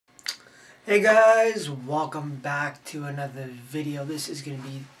Hey guys, welcome back to another video. This is going to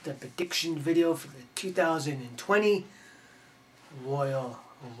be the prediction video for the 2020 Royal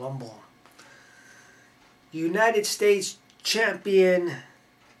Rumble. United States champion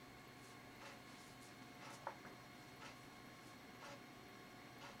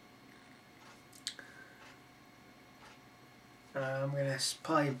I'm going to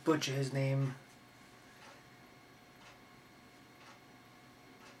probably butcher his name.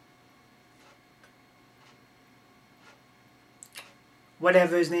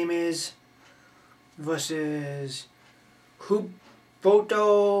 Whatever his name is, versus Huboto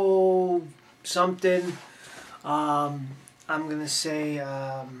something. I'm gonna say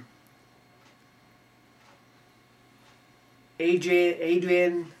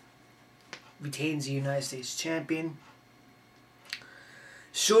Adrian retains the United States champion.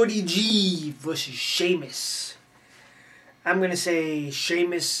 Shorty G versus Sheamus. I'm gonna say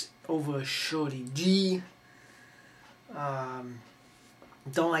Sheamus over Shorty G.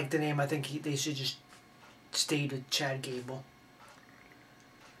 Don't like the name. I think they should just stay with Chad Gable.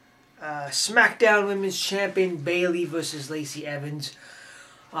 SmackDown Women's Champion Bayley versus Lacey Evans.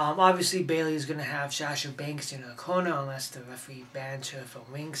 Obviously, Bayley is going to have Sasha Banks in her corner unless the referee bans her from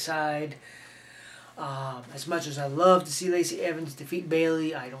ringside. As much as I love to see Lacey Evans defeat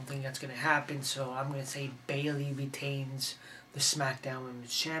Bayley, I don't think that's going to happen. So I'm going to say Bayley retains the SmackDown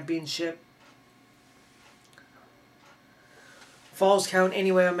Women's Championship. Falls Count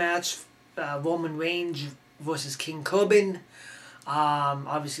Anywhere match, Roman Reigns versus King Corbin.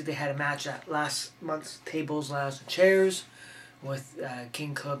 Obviously, they had a match at last month's Tables, Ladders, and Chairs with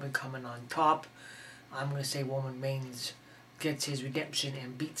King Corbin coming on top. I'm going to say Roman Reigns gets his redemption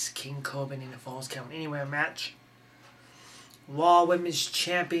and beats King Corbin in a Falls Count Anywhere match. Raw Women's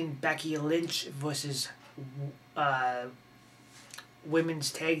Champion Becky Lynch versus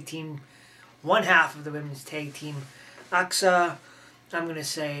Women's Tag Team, one half of the Women's Tag Team, Alexa. I'm going to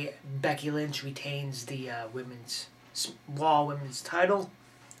say Becky Lynch retains the Raw Women's title.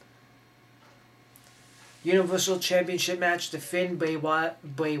 Universal Championship match, The Finn, Bray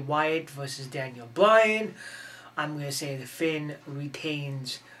Wyatt versus Daniel Bryan. I'm going to say The Finn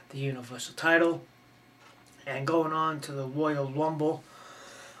retains the Universal title. And going on to the Royal Rumble.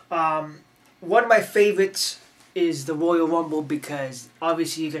 One of my favorites is the Royal Rumble because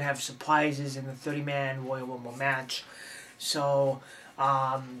obviously you can have surprises in the 30-man Royal Rumble match. So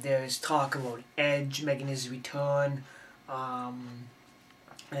there's talk about Edge making his return and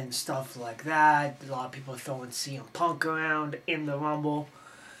stuff like that. A lot of people are throwing CM Punk around in the Rumble.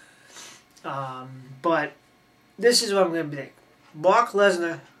 But this is what I'm going to predict. Brock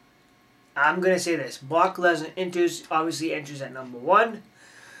Lesnar, I'm going to say this. Brock Lesnar obviously enters at number 1.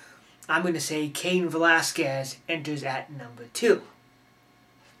 I'm going to say Cain Velasquez enters at number 2.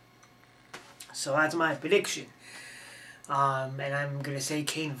 So that's my prediction. And I'm going to say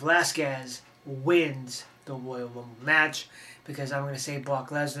Cain Velasquez wins the Royal Rumble match because I'm going to say Brock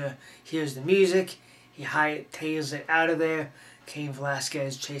Lesnar hears the music, he tails it out of there, Cain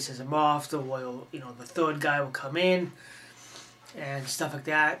Velasquez chases him off, the third guy will come in and stuff like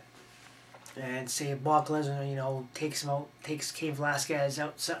that, and say Brock Lesnar, takes him out, takes Cain Velasquez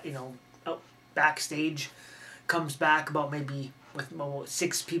outside, out backstage, comes back with about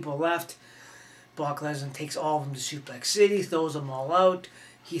 6 people left. Brock Lesnar takes all of them to Suplex City, throws them all out.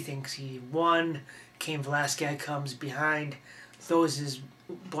 He thinks he won. Cain Velasquez comes behind, throws his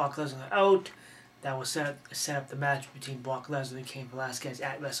Brock Lesnar out. That will set up the match between Brock Lesnar and Cain Velasquez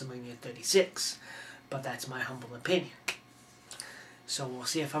at WrestleMania 36. But that's my humble opinion. So we'll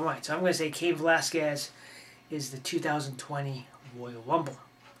see if I'm right. So I'm going to say Cain Velasquez is the 2020 Royal Rumble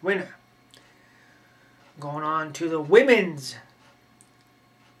winner. Going on to the women's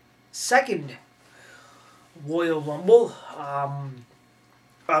second Royal Rumble.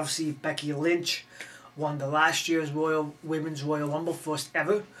 Obviously, Becky Lynch won the last year's Women's Royal Rumble, first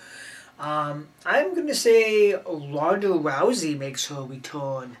ever. I'm going to say Ronda Rousey makes her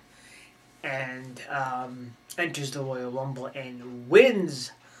return and enters the Royal Rumble and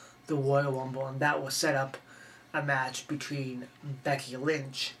wins the Royal Rumble, and that will set up a match between Becky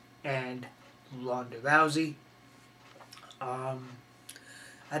Lynch and Ronda Rousey. I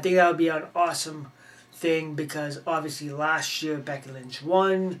think that would be an awesome thing because obviously last year Becky Lynch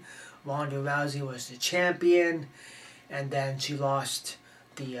won, Ronda Rousey was the champion, and then she lost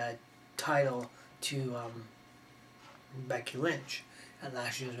the title to Becky Lynch at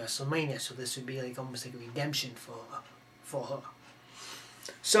last year's WrestleMania. So this would be almost like a redemption for her.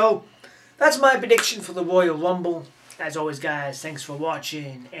 So that's my prediction for the Royal Rumble. As always, guys, thanks for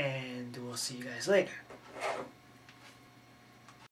watching, and we'll see you guys later.